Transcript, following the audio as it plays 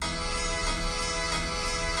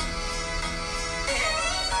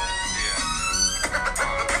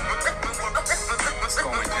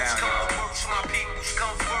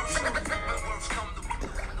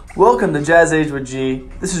Welcome to Jazz Age with G.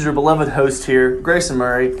 This is your beloved host here, Grayson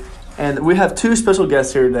Murray, and we have two special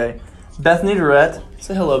guests here today. Bethany Durrett.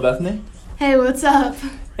 Say hello, Bethany. Hey, what's up?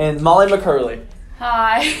 And Molly McCurley.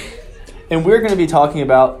 Hi. And we're going to be talking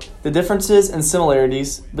about the differences and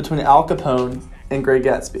similarities between Al Capone and Great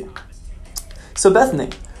Gatsby. So,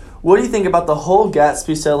 Bethany, what do you think about the whole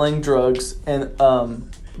Gatsby selling drugs and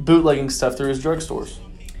bootlegging stuff through his drugstores?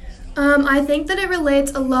 I think that it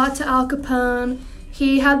relates a lot to Al Capone.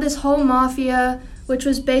 He had this whole mafia, which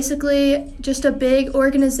was basically just a big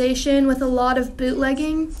organization with a lot of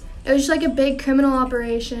bootlegging. It was just like a big criminal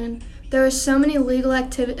operation. There were so many illegal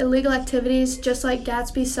activities, just like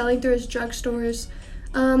Gatsby selling through his drugstores.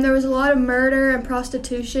 There was a lot of murder and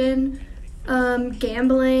prostitution,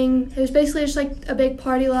 gambling. It was basically just like a big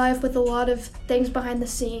party life with a lot of things behind the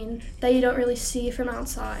scene that you don't really see from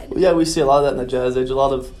outside. Yeah, we see a lot of that in the Jazz Age, a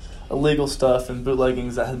lot of illegal stuff and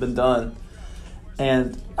bootleggings that have been done.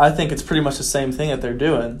 And I think it's pretty much the same thing that they're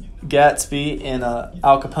doing. Gatsby and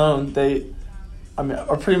Al Capone,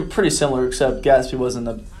 are pretty similar, except Gatsby wasn't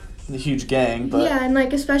a huge gang. But yeah, and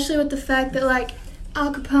especially with the fact that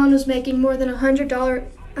Al Capone was making more than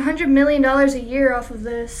 $100 million a year off of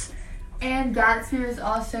this. And Gatsby was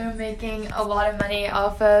also making a lot of money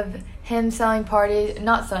off of him getting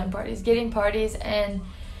parties and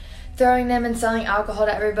throwing them and selling alcohol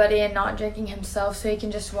to everybody and not drinking himself, so he can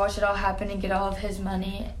just watch it all happen and get all of his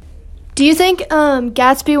money. Do you think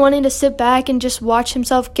Gatsby wanting to sit back and just watch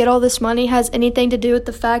himself get all this money has anything to do with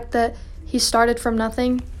the fact that he started from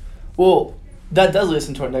nothing? Well, that does lead us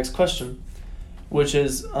into our next question, which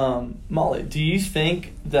is, Molly, do you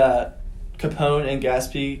think that Capone and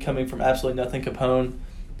Gatsby, coming from absolutely nothing, Capone,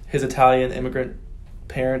 his Italian immigrant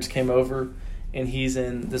parents came over, and he's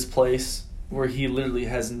in this place where he literally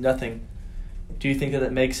has nothing, do you think that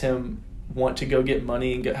it makes him want to go get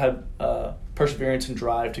money and have perseverance and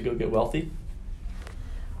drive to go get wealthy?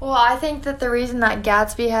 Well, I think that the reason that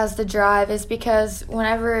Gatsby has the drive is because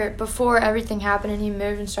before everything happened and he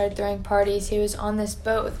moved and started throwing parties, he was on this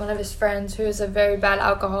boat with one of his friends who was a very bad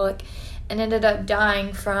alcoholic and ended up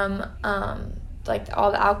dying from all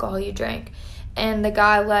the alcohol he drank. And the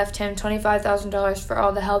guy left him $25,000 for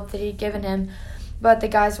all the help that he'd given him. But the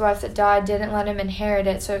guy's wife that died didn't let him inherit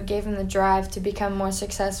it, so it gave him the drive to become more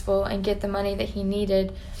successful and get the money that he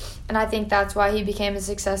needed. And I think that's why he became as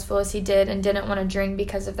successful as he did and didn't want to drink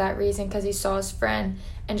because of that reason, because he saw his friend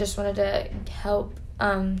and just wanted to help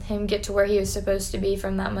him get to where he was supposed to be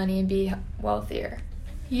from that money and be wealthier.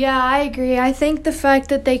 Yeah, I agree. I think the fact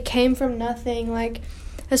that they came from nothing,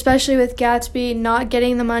 especially with Gatsby not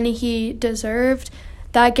getting the money he deserved,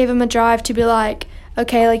 that gave him a drive to be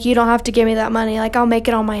okay, you don't have to give me that money. I'll make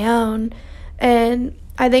it on my own. And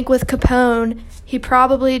I think with Capone, he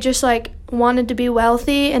probably just, wanted to be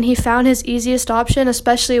wealthy, and he found his easiest option,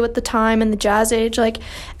 especially with the time in the Jazz Age.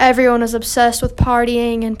 Everyone was obsessed with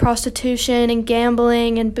partying and prostitution and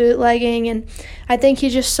gambling and bootlegging, and I think he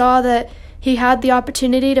just saw that he had the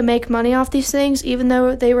opportunity to make money off these things, even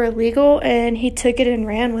though they were illegal, and he took it and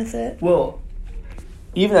ran with it. Well,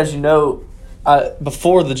 even as you know,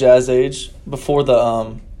 before the Jazz Age, before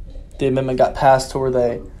the amendment got passed to where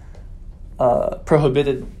they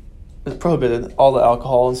prohibited all the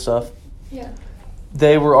alcohol and stuff, yeah,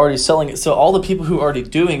 they were already selling it. So all the people who are already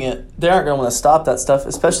doing it, they aren't going to want to stop that stuff,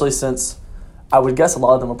 especially since I would guess a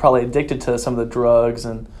lot of them are probably addicted to some of the drugs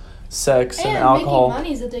and sex and alcohol. And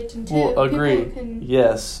making money's addicting too. Well, agree.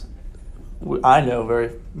 Yes. I know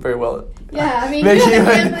very, very well. Yeah, I mean, you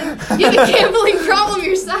have a gambling problem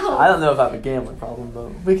yourself. I don't know if I have a gambling problem, but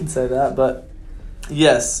we can say that. But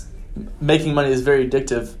yes, making money is very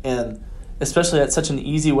addictive, and especially at such an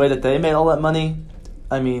easy way that they made all that money.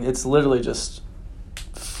 I mean, it's literally just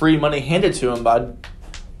free money handed to him by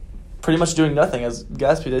pretty much doing nothing, as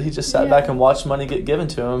Gatsby did. He just sat back and watched money get given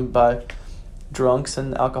to him by drunks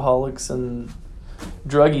and alcoholics and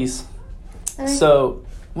druggies. So,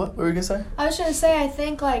 what were you going to say? I was going to say, I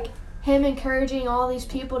think, him encouraging all these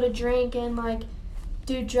people to drink and,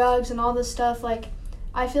 do drugs and all this stuff,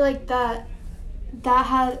 I feel like that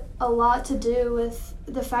had a lot to do with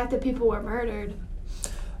the fact that people were murdered.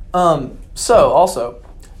 So, also,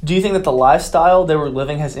 do you think that the lifestyle they were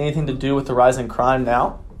living has anything to do with the rise in crime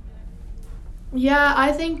now? Yeah,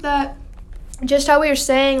 I think that just how we were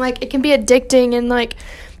saying, it can be addicting, and,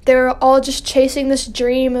 they were all just chasing this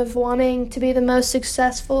dream of wanting to be the most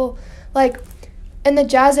successful. In the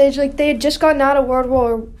Jazz Age, they had just gotten out of World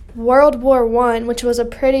War I, which was a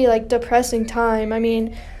pretty, depressing time. I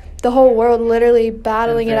mean, the whole world literally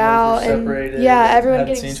battling it out. And everyone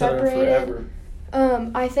getting separated.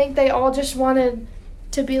 I think they all just wanted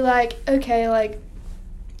to be okay,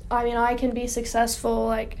 I mean, I can be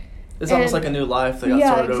successful, It's almost like a new life that got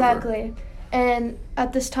started over. Yeah, exactly. And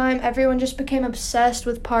at this time, everyone just became obsessed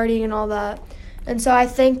with partying and all that. And so I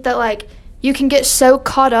think that, like, you can get so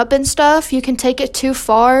caught up in stuff, you can take it too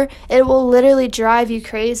far, it will literally drive you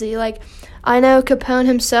crazy. Like, I know Capone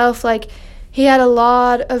himself, like, he had a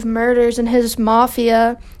lot of murders in his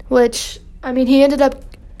mafia, which, I mean, he ended up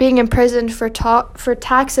being imprisoned for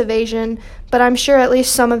tax evasion, but I'm sure at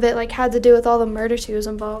least some of it, like, had to do with all the murders he was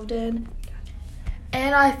involved in.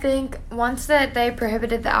 And I think once that they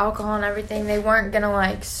prohibited the alcohol and everything, they weren't going to,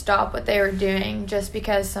 like, stop what they were doing just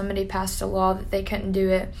because somebody passed a law that they couldn't do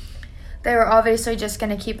it. They were obviously just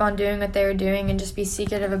going to keep on doing what they were doing and just be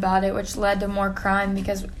secretive about it, which led to more crime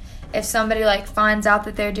because if somebody, like, finds out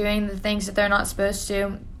that they're doing the things that they're not supposed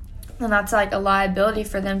to, then that's, like, a liability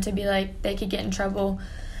for them to be, like, they could get in trouble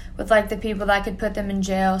with, like, the people that could put them in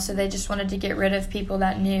jail. So they just wanted to get rid of people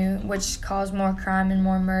that knew, which caused more crime and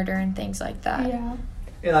more murder and things like that. Yeah.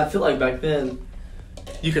 And I feel like back then,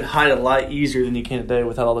 you could hide a lot easier than you can today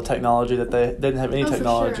without all the technology that they didn't have any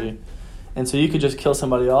technology. For sure. And so you could just kill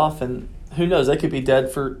somebody off, and who knows, they could be dead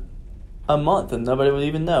for a month and nobody would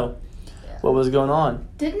even know what was going on.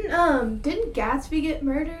 Didn't Gatsby get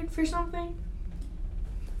murdered for something?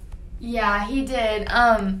 Yeah, he did.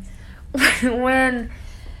 When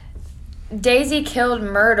Daisy killed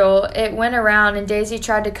Myrtle, it went around and Daisy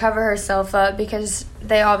tried to cover herself up because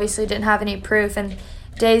they obviously didn't have any proof, and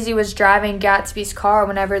Daisy was driving Gatsby's car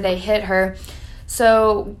whenever they hit her.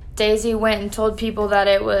 So Daisy went and told people that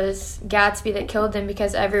it was Gatsby that killed him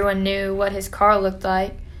because everyone knew what his car looked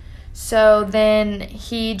like. So then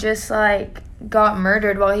he just, like, got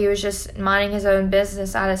murdered while he was just minding his own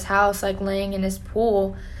business at his house, like, laying in his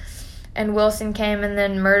pool. And Wilson came and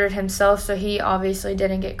then murdered himself, so he obviously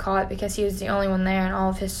didn't get caught because he was the only one there and all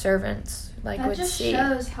of his servants, like, that would just see.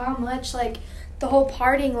 shows how much, like, the whole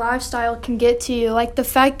partying lifestyle can get to you. Like, the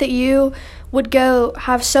fact that you would go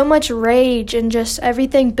have so much rage and just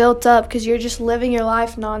everything built up because you're just living your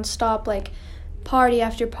life nonstop, like, party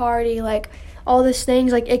after party, like, all these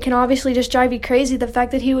things, like, it can obviously just drive you crazy. The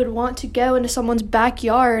fact that he would want to go into someone's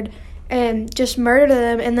backyard and just murder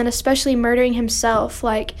them, and then especially murdering himself,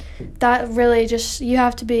 like, that really just, you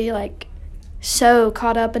have to be, like, so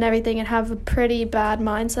caught up in everything and have a pretty bad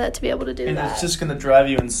mindset to be able to do and that. It's just going to drive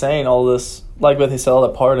you insane. All this, like what they said, all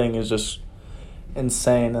that partying is just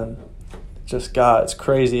insane. And just, God, it's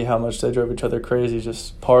crazy how much they drove each other crazy,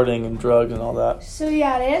 just partying and drugs and all that. So,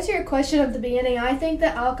 yeah, to answer your question at the beginning, I think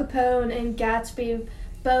that Al Capone and Gatsby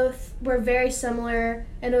both were very similar,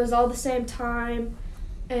 and it was all the same time.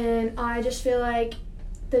 And I just feel like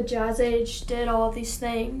the Jazz Age did all of these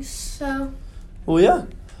things. So, well, yeah.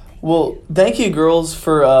 Well, thank you, girls,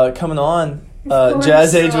 for coming on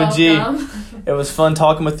Jazz Age with G. It was fun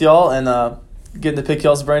talking with y'all and getting to pick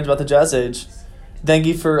y'all's brains about the Jazz Age. Thank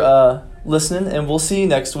you for listening, and we'll see you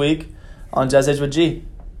next week on Jazz Age with G.